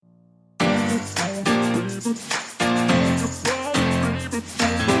I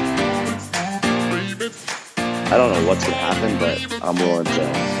don't know what's going to happen, but I'm willing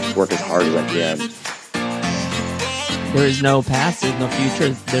to work as hard as I can. There is no past, there's no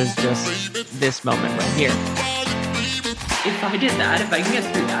future, there's just this moment right here. If I did that, if I can get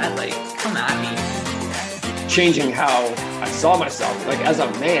through that, like, come at me. Changing how I saw myself, like as a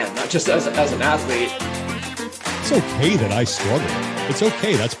man, not just as an athlete. It's okay that I struggle. It's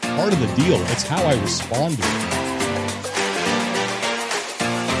okay. That's part of the deal. It's how I respond to it.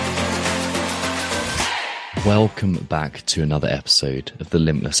 Welcome back to another episode of the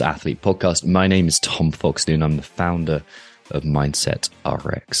Limitless Athlete Podcast. My name is Tom Foxley and I'm the founder of Mindset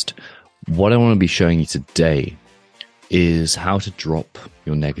RX. What I want to be showing you today is how to drop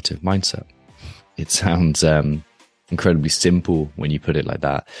your negative mindset. It sounds incredibly simple when you put it like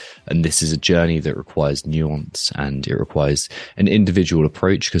that. And this is a journey that requires nuance and it requires an individual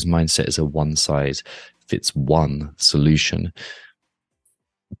approach because mindset is a one-size-fits-one solution.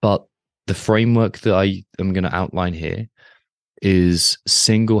 But the framework that I am going to outline here is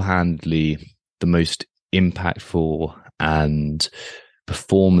single-handedly the most impactful and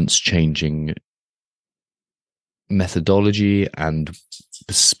performance-changing methodology and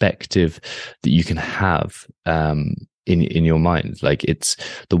perspective that you can have in your mind. Like, it's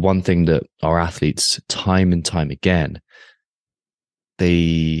the one thing that our athletes time and time again,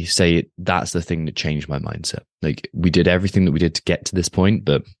 they say that's the thing that changed my mindset. Like, we did everything that we did to get to this point,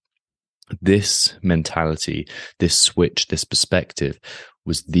 but this mentality, this switch, this perspective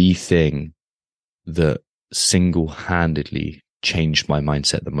was the thing that single-handedly changed my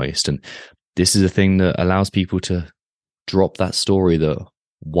mindset the most. And this is a thing that allows people to drop that story that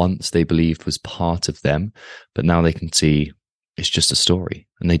once they believed was part of them, but now they can see it's just a story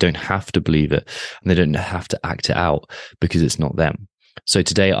and they don't have to believe it and they don't have to act it out because it's not them. So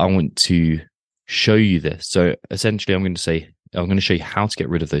today I want to show you this. So essentially I'm going to show you how to get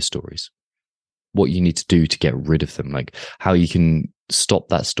rid of those stories, what you need to do to get rid of them, like how you can stop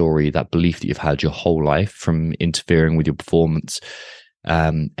that story, that belief that you've had your whole life from interfering with your performance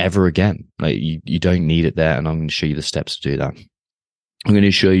ever again. Like you don't need it there. And I'm going to show you the steps to do that. I'm going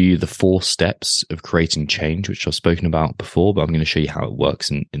to show you the 4 steps of creating change, which I've spoken about before, but I'm going to show you how it works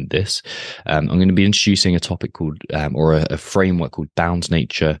in this. I'm going to be introducing a topic called, or a framework called bound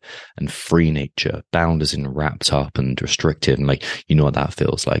nature and free nature. Bound as in wrapped up and restricted. And like, you know what that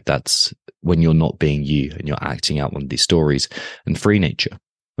feels like. That's when you're not being you and you're acting out one of these stories. And free nature,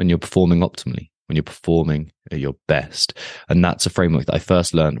 when you're performing optimally, when you're performing at your best. And that's a framework that I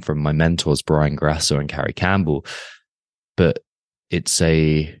first learned from my mentors, Brian Grasso and Carrie Campbell. But it's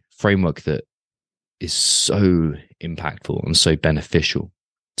a framework that is so impactful and so beneficial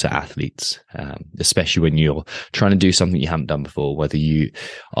to athletes, especially when you're trying to do something you haven't done before, whether you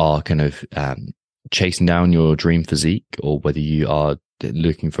are kind of chasing down your dream physique or whether you are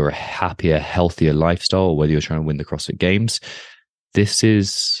looking for a happier, healthier lifestyle, or whether you're trying to win the CrossFit Games. This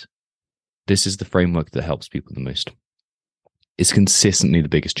is the framework that helps people the most. It's consistently the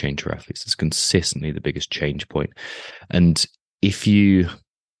biggest change for athletes. It's consistently the biggest change point. And if you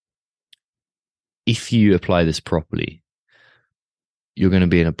apply this properly, you're going to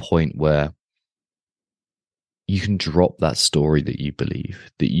be in a point where you can drop that story that you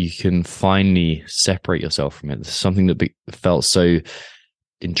believe, that you can finally separate yourself from it. There's something that felt so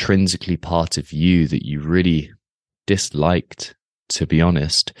intrinsically part of you that you really disliked, to be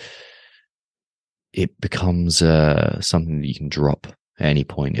honest. It becomes something that you can drop at any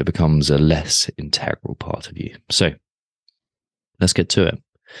point. It becomes a less integral part of you. So let's get to it.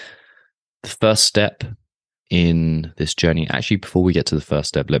 The first step in this journey, actually, before we get to the first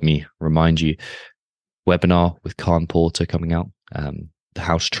step, let me remind you, webinar with Khan Porter coming out,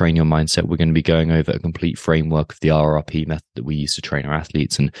 how to train your mindset. We're going to be going over a complete framework of the RRP method that we use to train our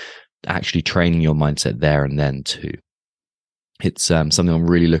athletes and actually training your mindset there and then too. It's something I'm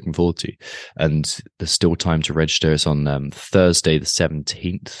really looking forward to. And there's still time to register. It's on Thursday, the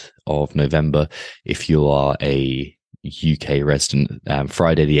 17th of November, if you are a UK resident,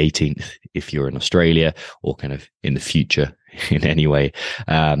 Friday the 18th if you're in Australia or kind of in the future in any way.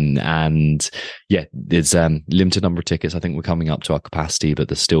 And yeah, there's limited number of tickets. I think we're coming up to our capacity, but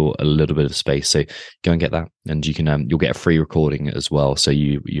there's still a little bit of space. So go and get that, and you can you'll get a free recording as well. So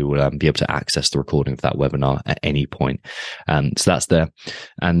you will be able to access the recording of that webinar at any point. So that's there.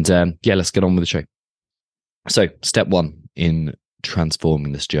 And yeah, let's get on with the show. So step 1 in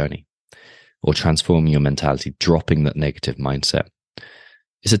transforming this journey, or transforming your mentality, dropping that negative mindset,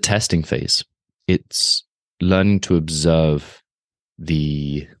 is a testing phase. It's learning to observe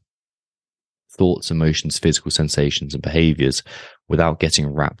the thoughts, emotions, physical sensations, and behaviors without getting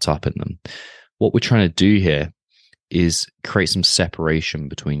wrapped up in them. What we're trying to do here is create some separation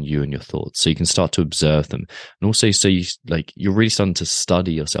between you and your thoughts, so you can start to observe them, and also so you're really starting to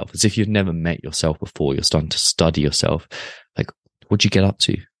study yourself as if you've never met yourself before. You're starting to study yourself. Like, what do you get up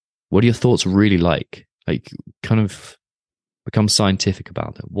to? What are your thoughts really like? Like, kind of become scientific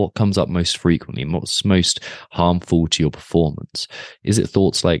about it. What comes up most frequently and what's most harmful to your performance? Is it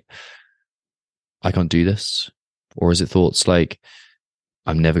thoughts like, I can't do this? Or is it thoughts like,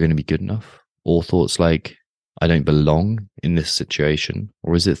 I'm never going to be good enough? Or thoughts like, I don't belong in this situation?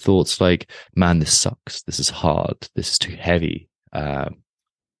 Or is it thoughts like, man, this sucks, this is hard, this is too heavy?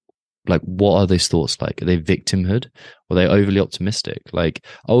 Like, what are those thoughts like? Are they victimhood? Or are they overly optimistic? Like,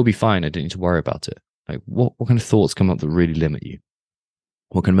 oh, I'll be fine, I don't need to worry about it. Like, what kind of thoughts come up that really limit you?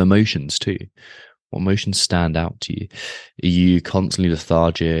 What kind of emotions too? What emotions stand out to you? Are you constantly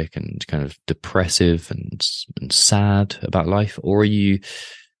lethargic and kind of depressive and sad about life? Or are you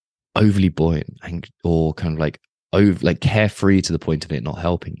overly buoyant or kind of like carefree to the point of it not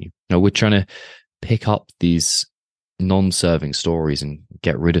helping you? You know, we're trying to pick up these non-serving stories and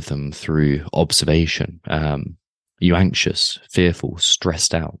get rid of them through observation. Are you anxious, fearful,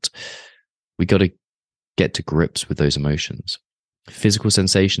 stressed out? We got to get to grips with those emotions. Physical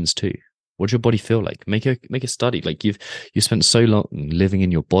sensations too. What does your body feel like? Make a study. Like, you've spent so long living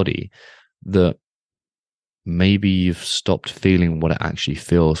in your body that maybe you've stopped feeling what it actually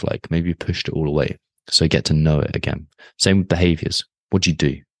feels like. Maybe you pushed it all away. So get to know it again. Same with behaviors. What do you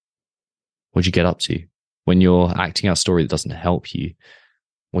do? What do you get up to? When you're acting out a story that doesn't help you,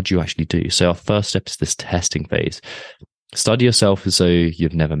 what do you actually do? So our first step is this testing phase. Study yourself as though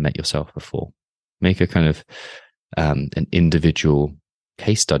you've never met yourself before. Make a kind of an individual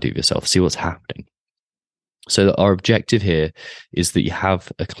case study of yourself. See what's happening. So our objective here is that you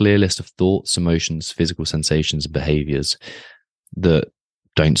have a clear list of thoughts, emotions, physical sensations, and behaviors that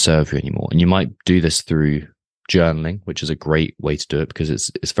don't serve you anymore. And you might do this through journaling, which is a great way to do it because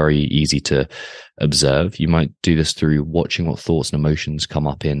it's very easy to observe. You might do this through watching what thoughts and emotions come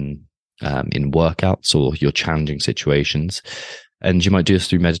up in workouts or your challenging situations. And you might do this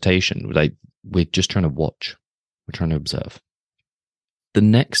through meditation. Like, we're just trying to watch. We're trying to observe. The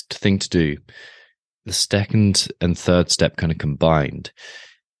next thing to do, the second and third step kind of combined,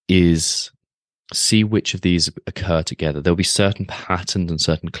 is see which of these occur together. There'll be certain patterns and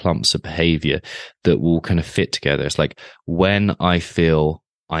certain clumps of behavior that will kind of fit together. It's like, when I feel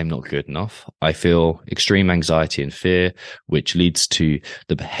I'm not good enough, I feel extreme anxiety and fear, which leads to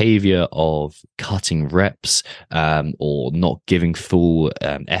the behavior of cutting reps, or not giving full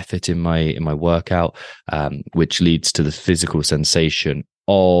effort in my workout, which leads to the physical sensation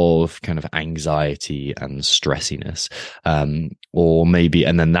of kind of anxiety and stressiness, or maybe,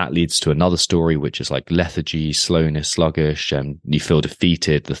 and then that leads to another story, which is like lethargy, slowness, sluggish, and you feel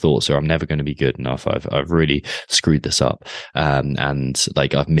defeated. The thoughts are, I'm never going to be good enough. I've really screwed this up, and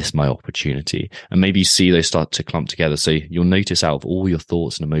like, I've missed my opportunity. And maybe you see they start to clump together. So you'll notice, out of all your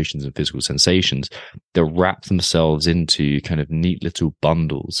thoughts and emotions and physical sensations, they'll wrap themselves into kind of neat little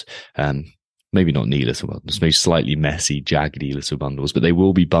bundles. Maybe not neat little bundles, maybe slightly messy, jaggedy little bundles, but they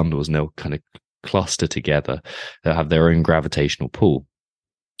will be bundles, and they'll kind of cluster together. They'll have their own gravitational pull.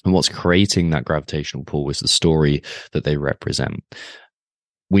 And what's creating that gravitational pull is the story that they represent.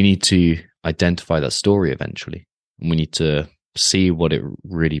 We need to identify that story eventually, and we need to see what it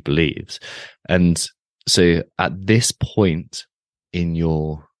really believes. And so at this point in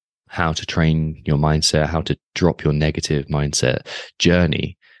your how to train your mindset, how to drop your negative mindset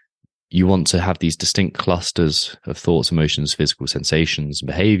journey, you want to have these distinct clusters of thoughts, emotions, physical sensations, and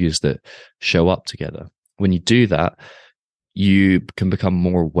behaviors that show up together. When you do that, you can become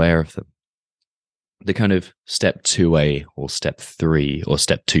more aware of them. The kind of step 2A or step 3 or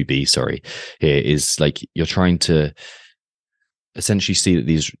step 2B, here is like, you're trying to essentially see that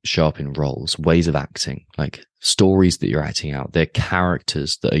these show up in roles, ways of acting, like stories that you're acting out. They're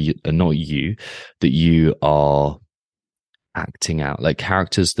characters that are not you, that you are acting out, like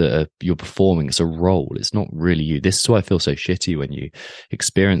characters that you're performing. It's a role. It's not really you. This is why I feel so shitty when you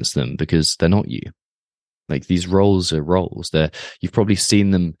experience them, because they're not you. Like, these roles are roles. You've probably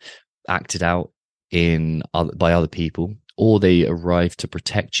seen them acted out by other people, or they arrive to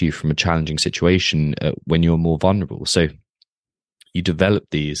protect you from a challenging situation when you're more vulnerable. So you develop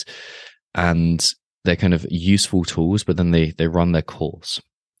these, and they're kind of useful tools, but then they run their course.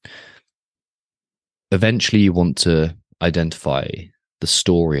 Eventually, you want to identify the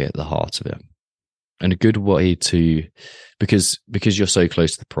story at the heart of it. And a good way to, because you're so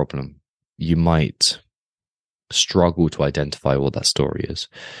close to the problem, you might struggle to identify what that story is.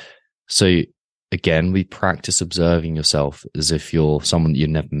 So again, we practice observing yourself as if you're someone that you've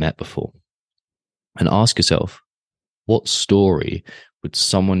never met before. And ask yourself, what story would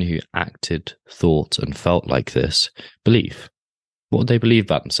someone who acted, thought, and felt like this believe? What would they believe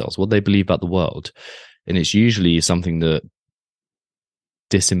about themselves? What would they believe about the world? And it's usually something that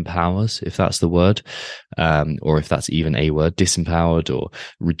disempowers, if that's the word, or if that's even a word, disempowered, or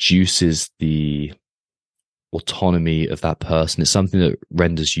reduces the autonomy of that person. It's something that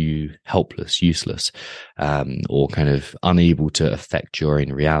renders you helpless, useless, or kind of unable to affect your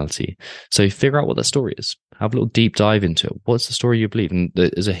own reality. So figure out what that story is. Have a little deep dive into it. What's the story you believe? And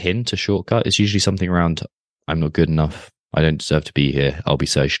as a hint, a shortcut, it's usually something around, I'm not good enough, I don't deserve to be here, I'll be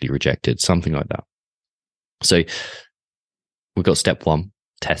socially rejected, something like that. So we've got step 1,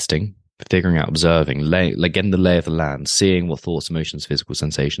 testing, figuring out, observing, getting the lay of the land, seeing what thoughts, emotions, physical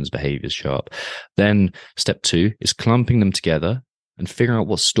sensations, behaviors show up. Then step 2 is clumping them together and figuring out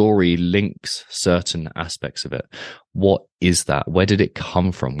what story links certain aspects of it. What is that? Where did it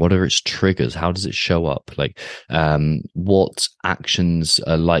come from? What are its triggers? How does it show up? Like, what actions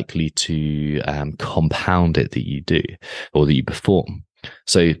are likely to compound it that you do or that you perform?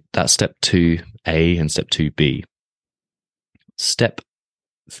 So that's step 2A and step 2B. Step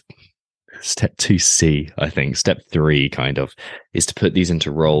 2C, I think, step 3 kind of, is to put these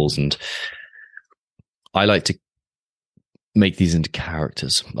into roles. And I like to make these into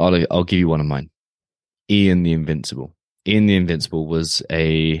characters. I'll give you one of mine. Ian the Invincible. Ian the Invincible was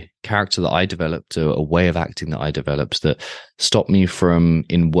a character that I developed, a way of acting that I developed that stopped me from,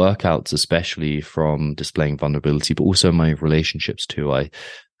 in workouts especially, from displaying vulnerability, but also my relationships too.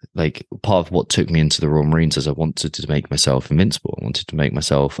 Like, part of what took me into the Royal Marines is I wanted to make myself invincible. I wanted to make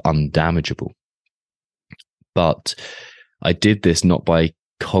myself undamageable. But I did this not by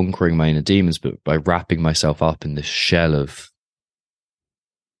conquering my inner demons, but by wrapping myself up in this shell of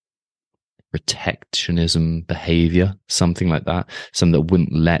protectionism behavior, something like that, something that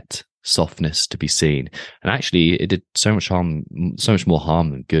wouldn't let softness to be seen. And actually, it did so much harm, so much more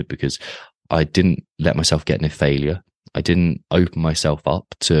harm than good, because I didn't let myself get in a failure. I didn't open myself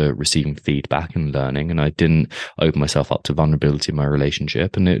up to receiving feedback and learning, and I didn't open myself up to vulnerability in my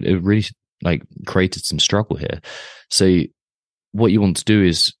relationship, and it really created some struggle here. So what you want to do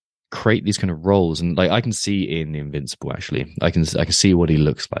is create these kind of roles, and I can see Ian the Invincible, actually. I can see what he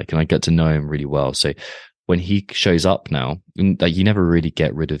looks like, and I get to know him really well. So when he shows up now, you never really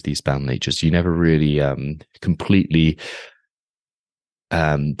get rid of these bound natures. You never really completely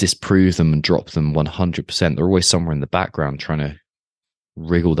disprove them and drop them 100%. They're always somewhere in the background trying to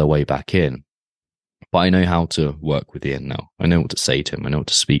wriggle their way back in. But I know how to work with Ian now. I know what to say to him. I know how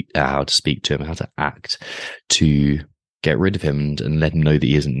to speak to him, how to act to get rid of him and let him know that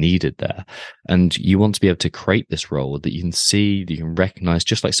he isn't needed there. And you want to be able to create this role that you can see, that you can recognize,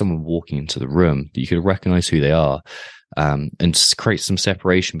 just like someone walking into the room, that you can recognize who they are, and create some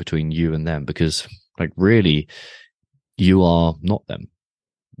separation between you and them, because really, you are not them.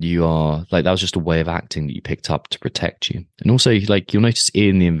 You are that was just a way of acting that you picked up to protect you. And also, you'll notice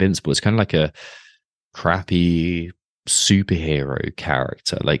Ian the Invincible, it's kind of like a crappy superhero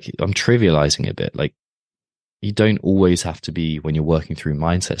character. I'm trivializing it a bit. You don't always have to be, when you're working through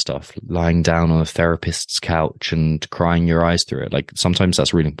mindset stuff, lying down on a therapist's couch and crying your eyes through it. Sometimes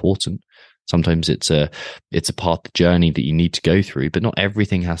that's really important. Sometimes it's a part of the journey that you need to go through, but not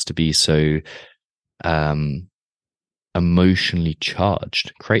everything has to be so emotionally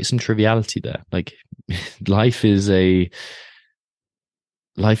charged. Create some triviality there. Life is a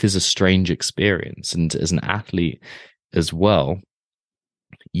strange experience, and as an athlete as well,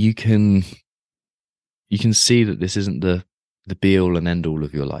 you can see that this isn't the be all and end all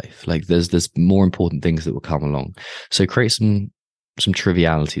of your life. There's more important things that will come along. So create some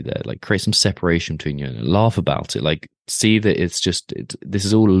triviality there. Create some separation between you, and laugh about it. See that this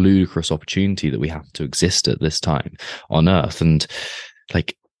is all a ludicrous opportunity that we have to exist at this time on Earth, and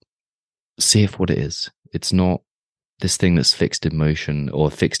see if what it is. It's not this thing that's fixed in motion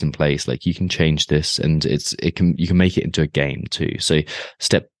or fixed in place. You can change this, and you can make it into a game too. So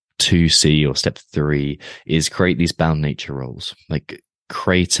step 2C or step 3 is create these bound nature roles.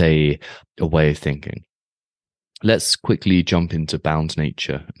 Create a way of thinking. Let's quickly jump into bound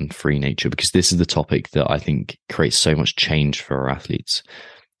nature and free nature, because this is the topic that I think creates so much change for our athletes.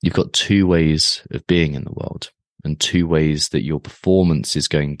 You've got 2 ways of being in the world, and 2 ways that your performance is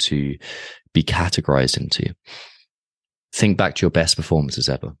going to be categorized into. Think back to your best performances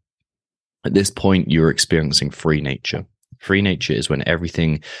ever. At this point, you're experiencing free nature. Free nature is when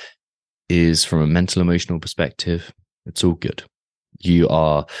everything is, from a mental, emotional perspective, it's all good. You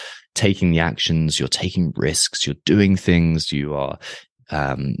are taking the actions, you're taking risks, you're doing things, you are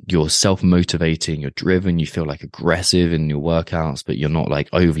you're self-motivating, you're driven, you feel like aggressive in your workouts, but you're not like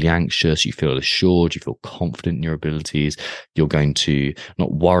overly anxious. You feel assured, you feel confident in your abilities. You're going to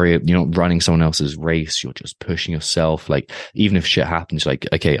not worry, you're not running someone else's race, you're just pushing yourself. Like, even if shit happens, like,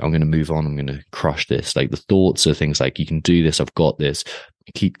 okay, I'm going to move on, I'm going to crush this. Like, the thoughts are things like, you can do this, I've got this,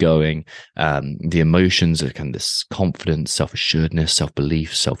 keep going. The emotions are kind of this confidence, self-assuredness,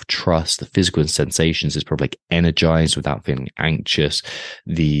 self-belief, self-trust. The physical sensations is probably like energized without feeling anxious.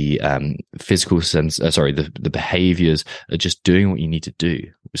 The physical sense, the behaviors are just doing what you need to do,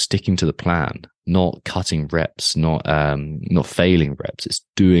 sticking to the plan, not cutting reps, not failing reps. It's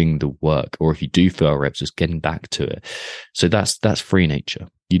doing the work. Or if you do fail reps, just getting back to it. So that's free nature.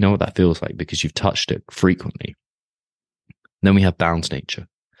 You know what that feels like because you've touched it frequently. Then we have bound nature.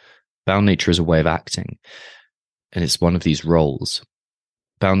 Bound nature is a way of acting, and it's one of these roles.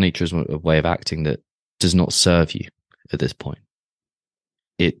 Bound nature is a way of acting that does not serve you at this point.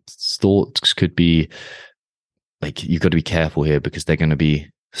 Its thoughts could be like, you've got to be careful here because they're going to be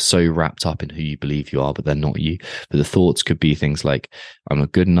so wrapped up in who you believe you are, but they're not you. But the thoughts could be things like, I'm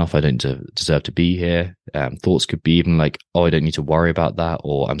not good enough, I don't deserve to be here. Thoughts could be even like, oh, I don't need to worry about that,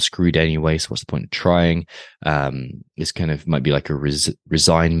 or I'm screwed anyway, so what's the point of trying? This kind of might be like a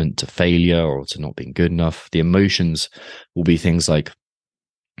resignment to failure or to not being good enough. The emotions will be things like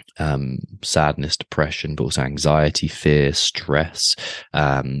sadness, depression, but also anxiety, fear, stress.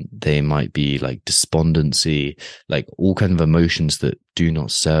 They might be like despondency, like all kinds of emotions that do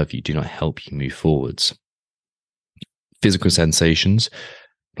not serve you, do not help you move forwards. Physical sensations,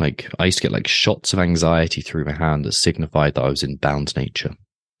 like I used to get like shots of anxiety through my hand that signified that I was in bound nature.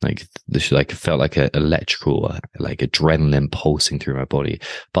 Like this, like felt like a electrical, like adrenaline pulsing through my body.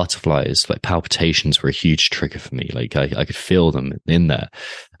 Butterflies, like palpitations, were a huge trigger for me. Like I could feel them in there.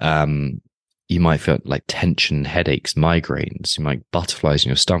 You might feel like tension, headaches, migraines. You might butterflies in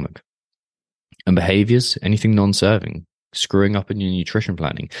your stomach. And behaviors, anything non-serving, screwing up in your nutrition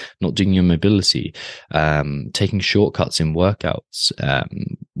planning, not doing your mobility, taking shortcuts in workouts.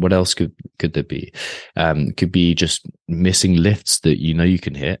 What else could there be? Could be just missing lifts that you know you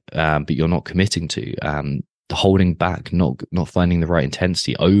can hit, but you're not committing to. Holding back, not finding the right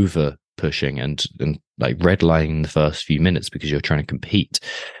intensity, over pushing and like redlining the first few minutes because you're trying to compete.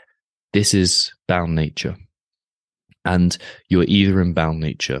 This is bound nature. And you're either in bound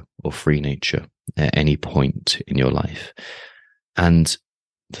nature or free nature at any point in your life. And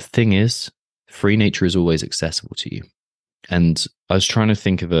the thing is, free nature is always accessible to you. And I was trying to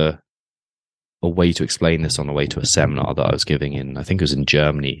think of a way to explain this on the way to a seminar that I was giving in, I think it was in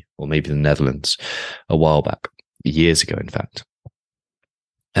Germany or maybe the Netherlands a while back, years ago, in fact.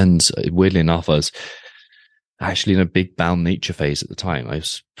 And weirdly enough, I was actually in a big bound nature phase at the time. I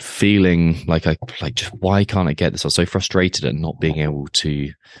was feeling like just, why can't I get this? I was so frustrated at not being able to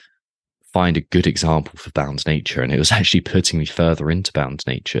find a good example for bound nature. And it was actually putting me further into bound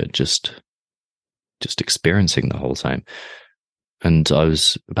nature, just experiencing the whole time. And I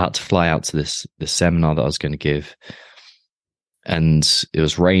was about to fly out to this seminar that I was going to give. And it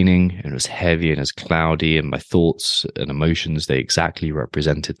was raining and it was heavy and it was cloudy, and my thoughts and emotions, they exactly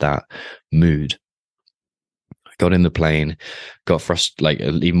represented that mood. I got in the plane, got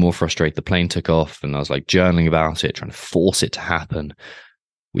even more frustrated. The plane took off and I was like journaling about it, trying to force it to happen.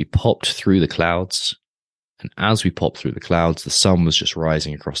 We popped through the clouds. And as we popped through the clouds, the sun was just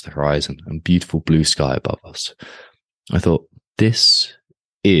rising across the horizon and beautiful blue sky above us. I thought, this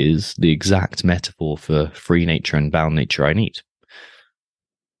is the exact metaphor for free nature and bound nature I need.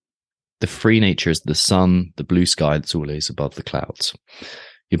 The free nature is the sun, the blue sky that's always above the clouds.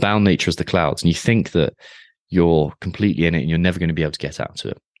 Your bound nature is the clouds, and you think that you're completely in it and you're never going to be able to get out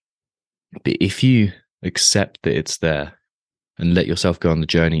of it. But if you accept that it's there and let yourself go on the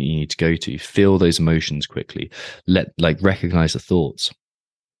journey you need to go to, feel those emotions quickly, recognize the thoughts,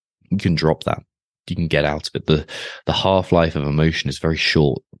 you can drop that. You can get out of it. The half-life of emotion is very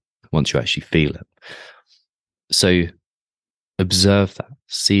short once you actually feel it. So observe that,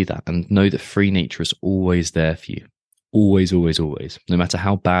 see that, and know that free nature is always there for you. Always, always, always. No matter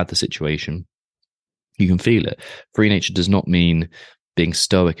how bad the situation, you can feel it. Free nature does not mean being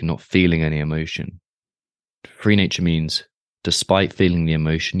stoic and not feeling any emotion. Free nature means, despite feeling the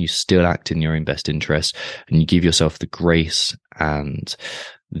emotion, you still act in your own best interest, and you give yourself the grace and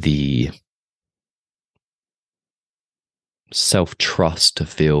the self-trust to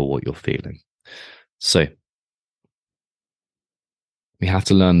feel what you're feeling. So we have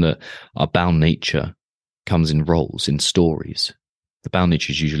to learn that our bound nature comes in roles, in stories. The bound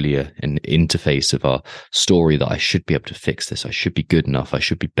nature is usually an interface of our story that I should be able to fix this. I should be good enough. I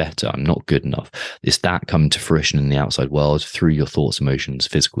should be better. I'm not good enough. It's that coming to fruition in the outside world through your thoughts, emotions,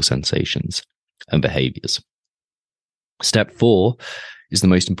 physical sensations, and behaviors. Step 4 is the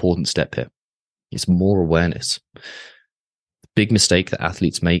most important step here. It's more awareness. The big mistake that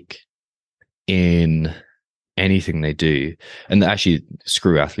athletes make in anything they do, and actually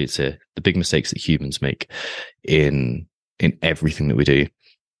screw athletes here, the big mistakes that humans make in everything that we do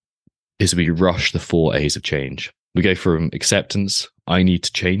is we rush the 4 A's of change. We go from acceptance, I need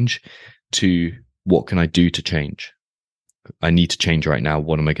to change, to what can I do to change? I need to change right now.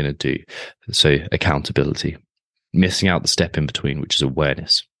 What am I going to do? So accountability, missing out the step in between, which is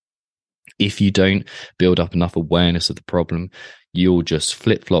awareness. If you don't build up enough awareness of the problem, you'll just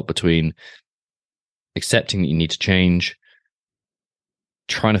flip-flop between accepting that you need to change,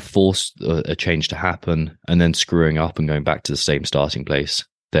 trying to force a change to happen, and then screwing up and going back to the same starting place,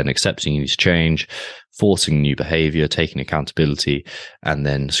 then accepting you need to change, forcing new behavior, taking accountability, and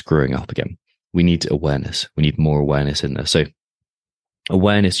then screwing up again. We need awareness. We need more awareness in there. So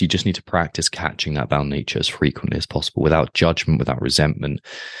awareness, you just need to practice catching that bound nature as frequently as possible, without judgment, without resentment,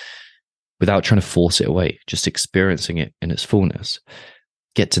 without trying to force it away, just experiencing it in its fullness.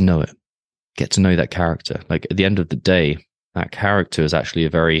 Get to know it. Get to know that character. Like, at the end of the day, that character is actually a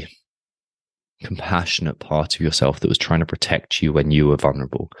very compassionate part of yourself that was trying to protect you when you were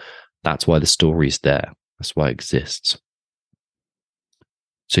vulnerable. That's why the story is there. That's why it exists.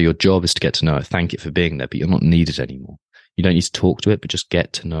 So your job is to get to know it, thank it for being there, but you're not needed anymore. You don't need to talk to it, but just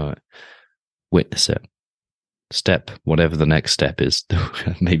get to know it, witness it. Step, whatever the next step is,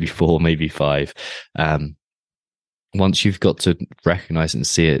 maybe 4, maybe 5. Once you've got to recognize it and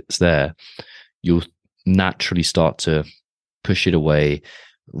see it's there, you'll naturally start to push it away,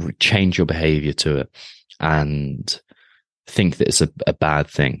 change your behavior to it, and think that it's a bad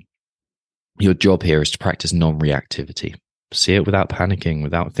thing. Your job here is to practice non-reactivity. See it without panicking,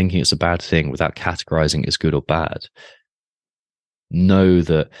 without thinking it's a bad thing, without categorizing it as good or bad. Know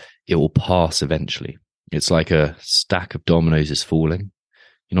that it will pass eventually. It's like a stack of dominoes is falling.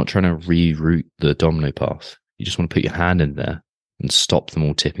 You're not trying to reroute the domino path. You just want to put your hand in there and stop them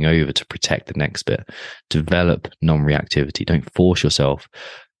all tipping over to protect the next bit. Develop non-reactivity. Don't force yourself.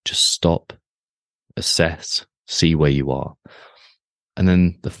 Just stop, assess, see where you are. And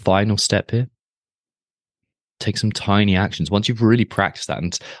then the final step here, take some tiny actions. Once you've really practiced that,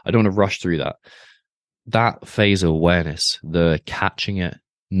 and I don't want to rush through that phase of awareness, the catching it,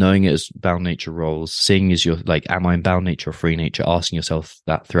 knowing it as bound nature roles, seeing as you're like, am I in bound nature or free nature? Asking yourself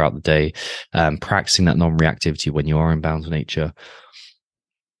that throughout the day, practicing that non-reactivity when you are in bound nature.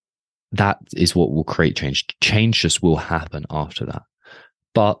 That is what will create change. Change just will happen after that.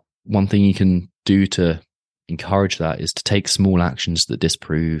 But one thing you can do to encourage that is to take small actions that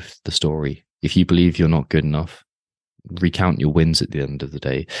disprove the story. If you believe you're not good enough, recount your wins at the end of the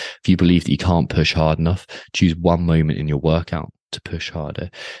day. If you believe that you can't push hard enough, choose one moment in your workout to push harder.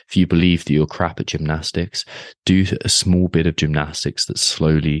 If you believe that you're crap at gymnastics, do a small bit of gymnastics that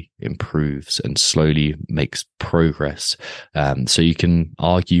slowly improves and slowly makes progress. So you can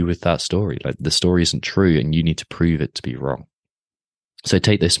argue with that story. Like, the story isn't true and you need to prove it to be wrong. So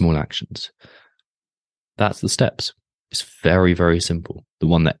take those small actions. That's the steps. It's very, very simple. The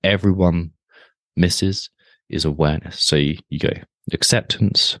one that everyone misses is awareness. So you go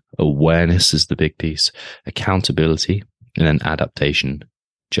acceptance, awareness is the big piece, accountability, and then adaptation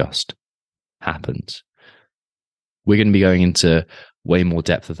just happens. We're going to be going into way more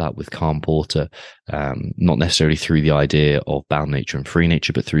depth of that with Calm Porter, not necessarily through the idea of bound nature and free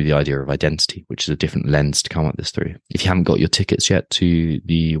nature, but through the idea of identity, which is a different lens to come at this through. If you haven't got your tickets yet to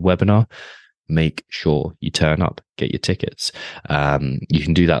the webinar, make sure you turn up, get your tickets. You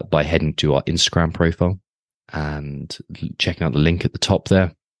can do that by heading to our Instagram profile and checking out the link at the top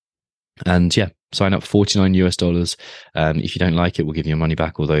there. And yeah, sign up $49. If you don't like it, we'll give you your money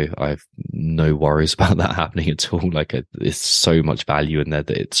back. Although I have no worries about that happening at all. There's so much value in there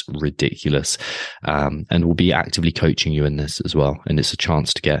that it's ridiculous. And we'll be actively coaching you in this as well. And it's a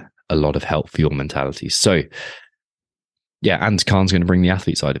chance to get a lot of help for your mentality. So yeah, and Khan's going to bring the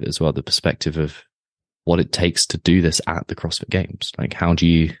athlete side of it as well, the perspective of what it takes to do this at the CrossFit Games. Like, how do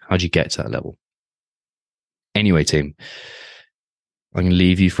you get to that level? Anyway, team, I'm going to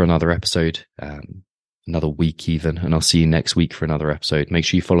leave you for another episode, another week even, and I'll see you next week for another episode. Make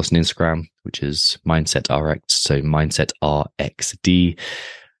sure you follow us on Instagram, which is MindsetRx, so MindsetRxD.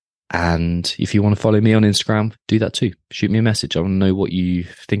 And if you want to follow me on Instagram, do that too. Shoot me a message. I want to know what you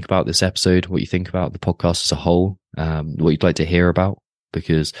think about this episode, what you think about the podcast as a whole, what you'd like to hear about.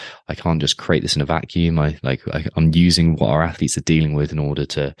 because I can't just create this in a vacuum. I'm using what our athletes are dealing with in order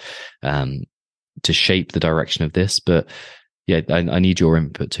to shape the direction of this. But yeah, I need your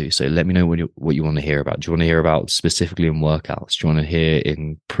input too. So let me know what you want to hear about. Do you want to hear about specifically in workouts? Do you want to hear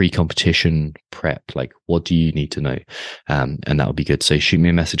in pre-competition prep? Like, what do you need to know? And that would be good. So shoot me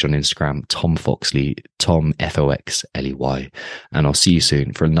a message on Instagram, Tom Foxley, Tom Foxley, and I'll see you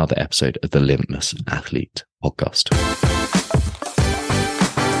soon for another episode of the Limitless Athlete podcast.